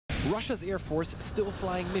Russia's Air Force still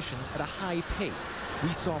flying missions at a high pace. We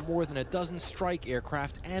saw more than a dozen strike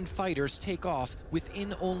aircraft and fighters take off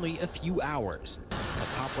within only a few hours. A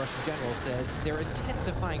top Russian general says they're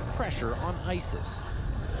intensifying pressure on ISIS.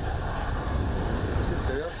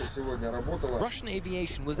 Russian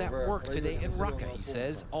aviation was at work today in Raqqa, he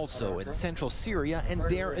says, also in central Syria and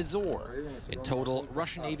Deir ez-Zor. In total,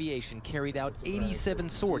 Russian aviation carried out 87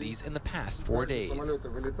 sorties in the past 4 days.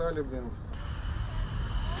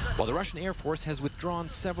 While the Russian Air Force has withdrawn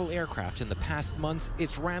several aircraft in the past months,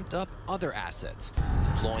 it's ramped up other assets,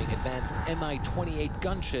 deploying advanced Mi-28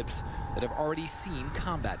 gunships that have already seen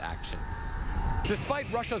combat action.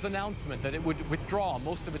 Despite Russia's announcement that it would withdraw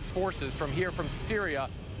most of its forces from Syria,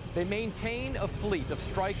 they maintain a fleet of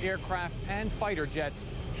strike aircraft and fighter jets,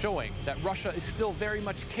 showing that Russia is still very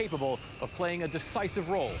much capable of playing a decisive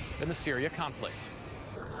role in the Syria conflict.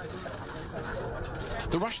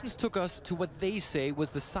 The Russians took us to what they say was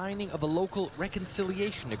the signing of a local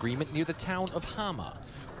reconciliation agreement near the town of Hama.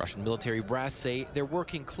 Russian military brass say they're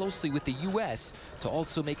working closely with the U.S. to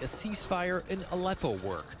also make a ceasefire in Aleppo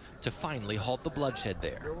work to finally halt the bloodshed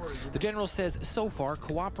there. The general says so far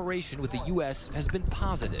cooperation with the U.S. has been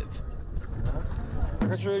positive.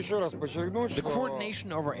 The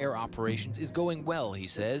coordination of our air operations is going well, he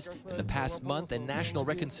says. In the past month and national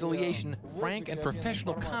reconciliation, frank and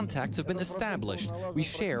professional contacts have been established. We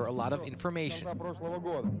share a lot of information.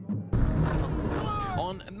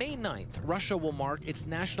 On May 9th, Russia will mark its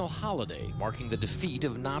national holiday, marking the defeat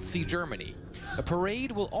of Nazi Germany. A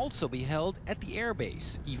parade will also be held at the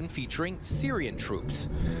airbase, even featuring Syrian troops.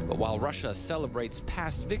 But while Russia celebrates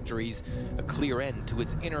past victories, a clear end to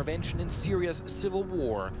its intervention in Syria's civil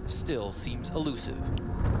war still seems elusive.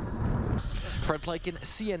 Fred Pleiken,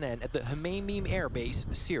 CNN at the Hmeimim Air Base,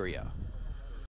 Syria.